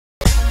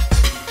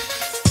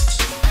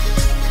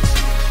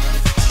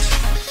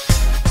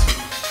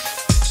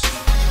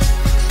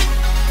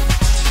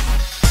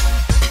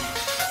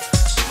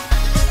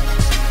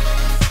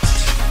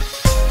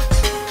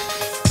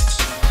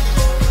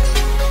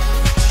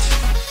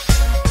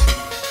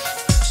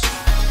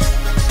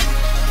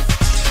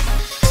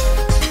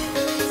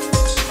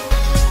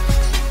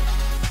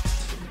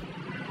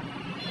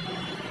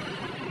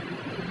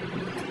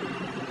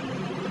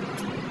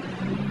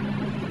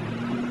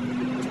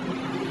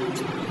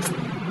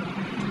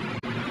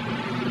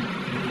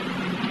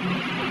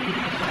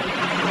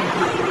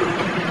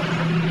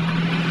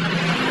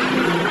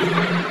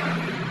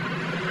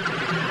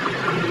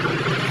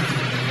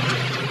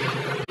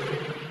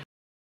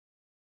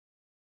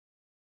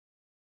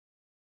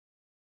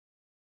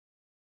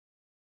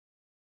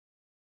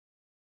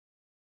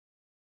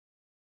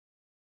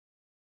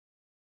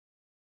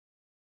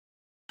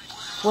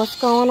What's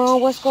going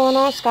on? What's going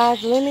on?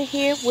 Skyzdalimit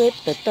here with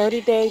the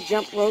 30-day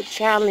jump rope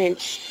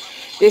challenge.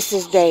 This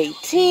is day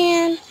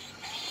 10.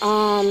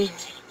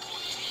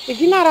 If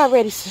you're not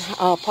already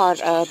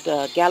part of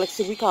the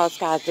galaxy we call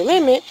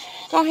Skyzdalimit,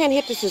 go ahead and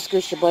hit the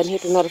subscription button,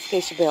 hit the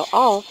notification bell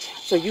all,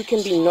 so you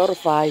can be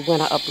notified when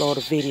I upload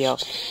a video.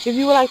 If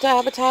you would like to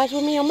advertise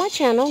with me on my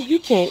channel, you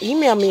can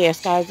email me at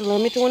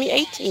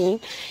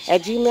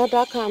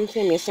Skyzdalimit2018@gmail.com.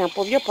 Send me a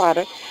sample of your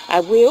product. I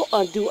will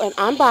do an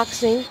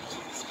unboxing,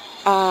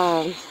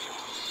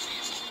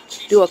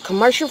 do a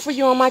commercial for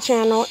you on my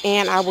channel,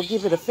 and I will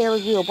give it a fair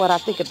review of what I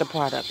think of the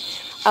product.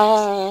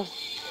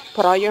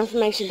 Put all your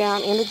information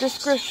down in the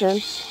description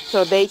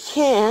so they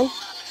can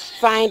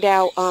find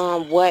out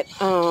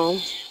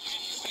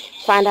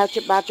find out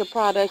about your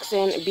products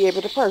and be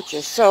able to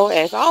purchase. So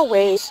as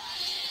always,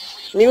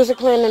 music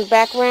playing in the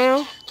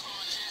background.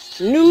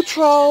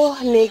 Neutral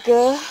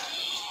Nigga,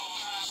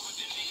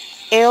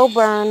 L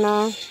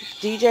Burner,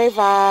 DJ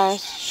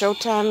Vibes,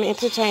 Showtime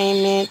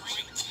Entertainment,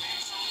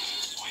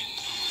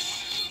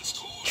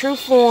 True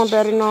Form,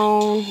 better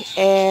known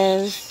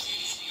as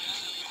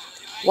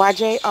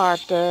YJ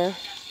Arthur,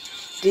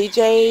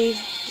 DJ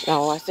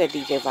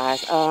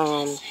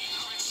Vibes,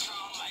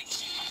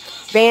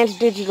 Vans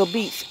Digital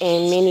Beats,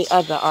 and many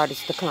other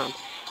artists to come.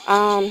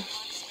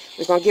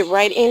 We're going to get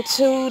right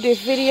into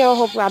this video.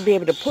 Hopefully I'll be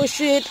able to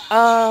push it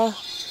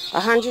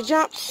 100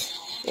 jumps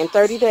in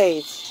 30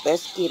 days.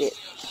 Let's get it.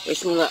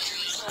 Wish me luck.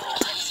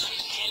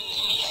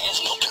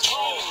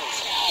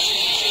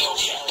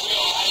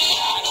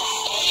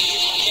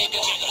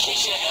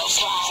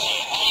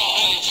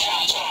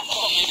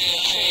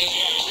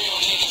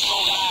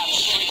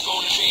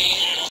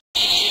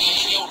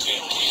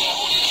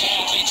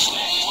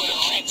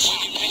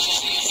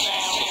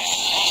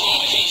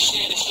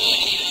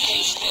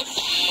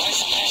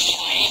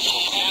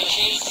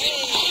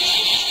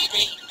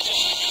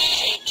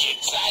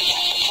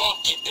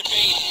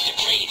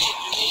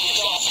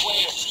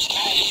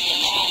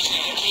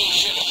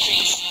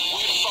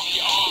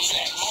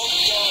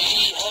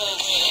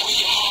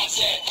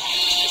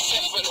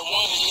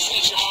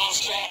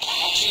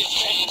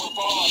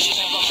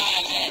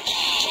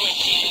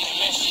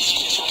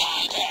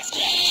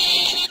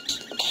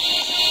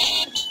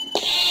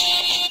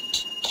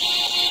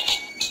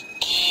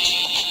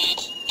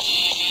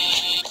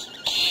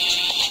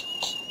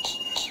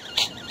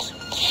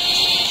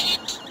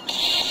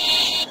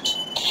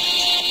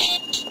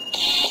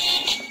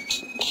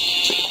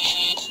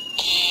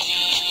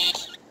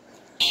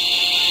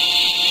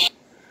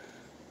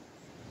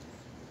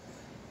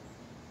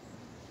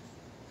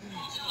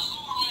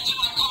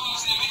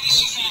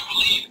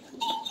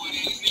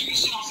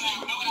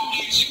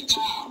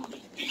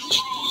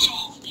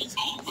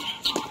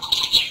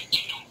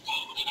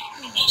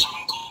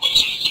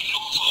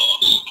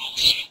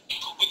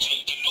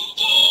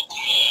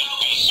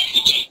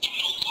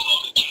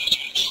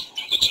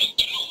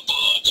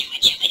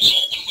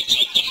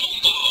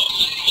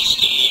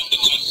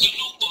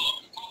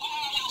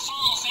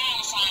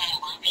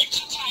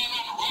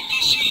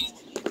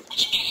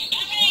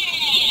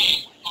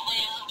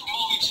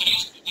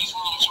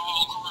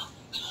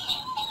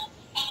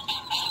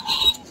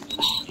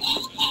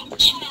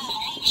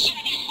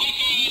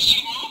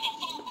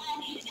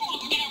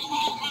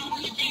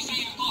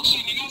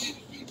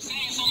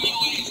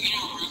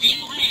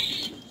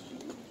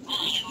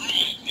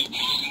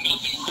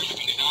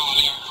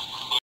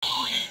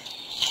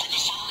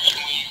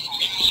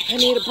 I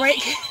need a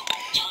break.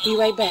 Be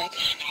right back.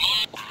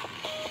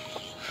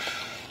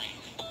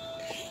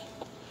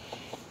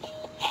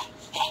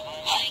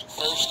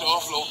 First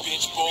off, little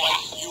bitch boy,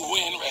 you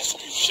in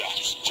rescue shot.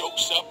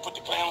 Jokes up, put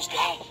the clowns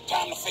down.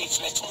 Time to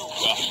face, let's do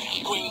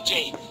rough. Queen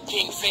J,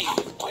 King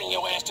Faith, bring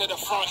your ass to the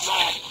front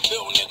line.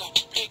 Little nigga,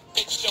 big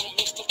bitch, don't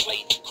mix the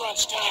plate.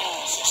 Crunch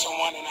time.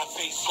 Someone in our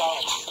face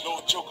cards.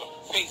 Lord Joker,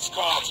 face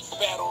cards.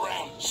 Battle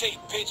round, shape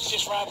bitch,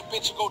 just ride a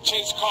bitch and go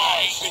chase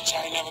cars. Bitch,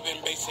 I ain't never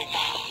been basic.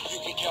 You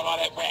can kill all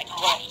that back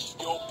talk.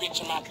 Yo,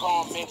 bitch in my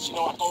comments, you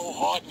know I go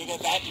hard, nigga,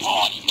 that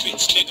hard.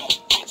 Bitch, nigga,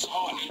 bitch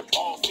hard.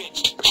 All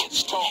bitch,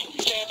 bitch talk.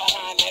 Stand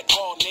behind that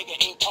ball, nigga,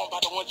 ain't talking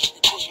about the ones you be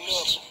pushing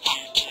up.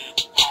 YouTube,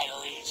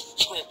 IRAs,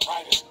 script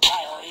writers,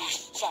 IRAs,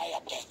 Saya,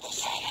 best the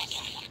Saya.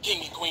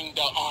 King and Queen,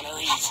 the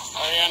honorees.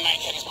 Real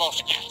night head is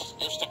bullshit.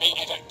 Used to be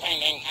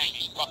entertaining.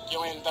 Fuck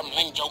you in them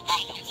lame joke.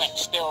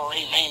 That's still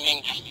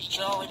remaining.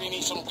 Sure already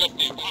need some good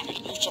dick.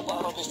 You should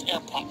borrow this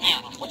air pump.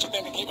 What you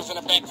think the keepers in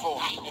the back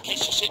for? In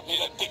case your shit need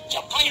a dick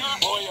jump.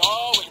 Boy, you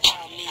always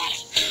find me.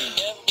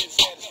 Never been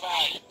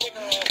satisfied. Pick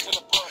her ass to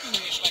the broke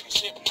fish like a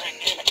shipwreck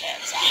in a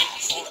cat's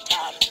eyes. All the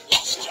time,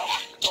 lost jump.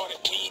 Thought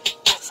it need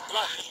this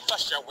blunt.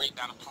 Flush your way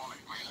down the corner.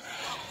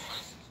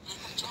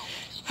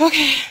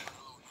 Okay.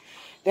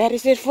 That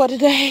is it for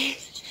today.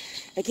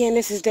 Again,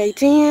 this is day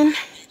 10.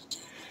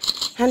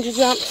 100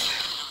 jumps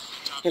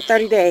in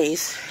 30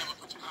 days.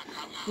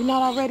 If you're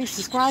not already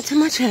subscribed to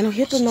my channel,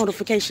 hit the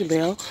notification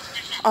bell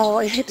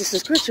or hit the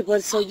subscription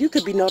button so you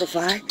could be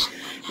notified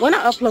when I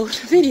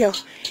upload a video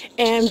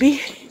and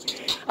be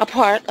a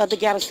part of the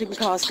galaxy we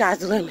call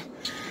Skyzdalimit.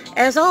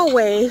 As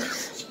always,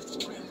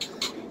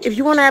 if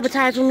you want to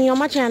advertise with me on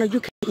my channel, you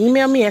can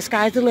email me at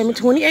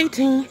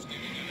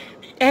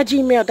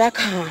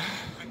Skyzdalimit2018@gmail.com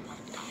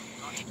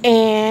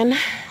and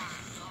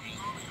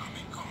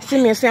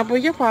send me a sample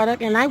of your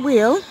product, and I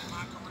will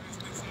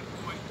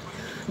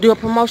do a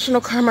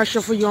promotional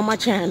commercial for you on my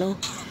channel,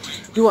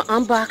 do an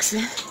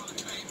unboxing,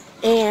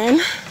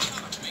 and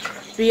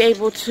be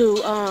able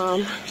to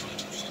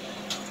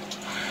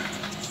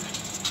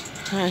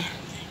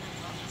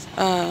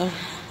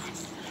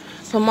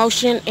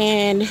promotion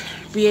and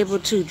be able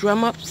to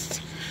drum up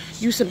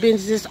you some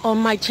business on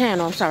my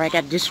channel. I'm sorry, I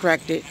got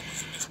distracted.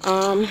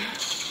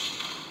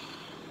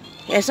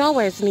 As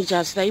always, I need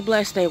y'all to stay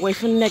blessed, stay away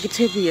from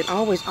negativity, and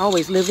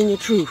always live in your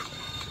truth.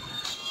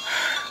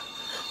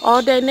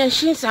 All day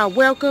nations are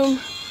welcome.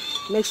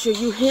 Make sure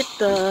you hit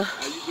the...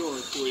 How you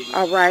doing, sweetie?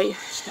 All right.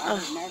 I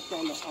knocked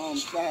on the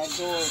side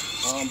door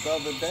the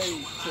other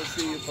day to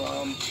see if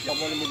y'all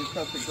wanted me to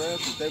cut the grass,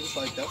 but they was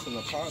like, that's an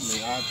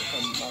apartment. I had to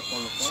come knock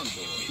on the front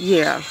door.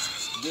 Yeah.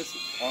 This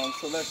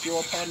so that's your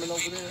apartment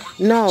over there?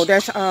 No,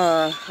 that's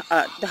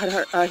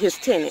his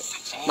tenant.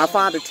 My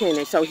father's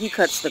tenant, so he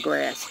cuts the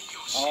grass.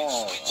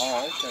 Oh,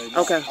 okay.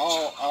 Okay.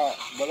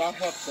 But I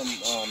helped him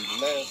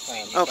last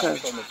time. Okay. I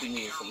told him if he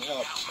needed some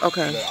help,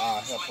 Okay. that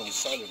I'll help him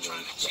Saturday.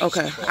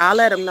 Okay. I'll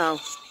let him know.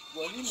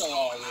 Well, you know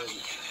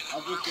already. I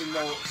just didn't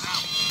know.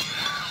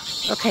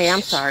 Okay,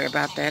 I'm sorry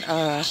about that.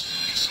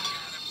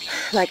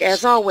 Like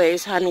as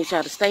always, I need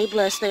y'all to stay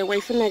blessed, stay away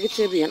from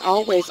negativity, and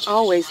always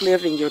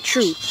live in your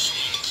truth.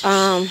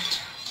 Don't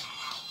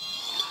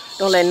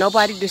let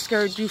nobody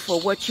discourage you for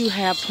what you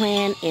have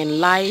planned in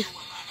life.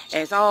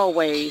 As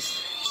always,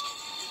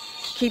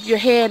 keep your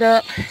head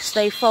up,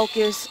 stay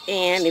focused,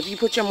 and if you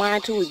put your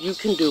mind to it, you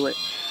can do it.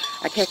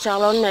 I'll catch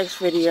y'all on the next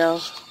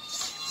video.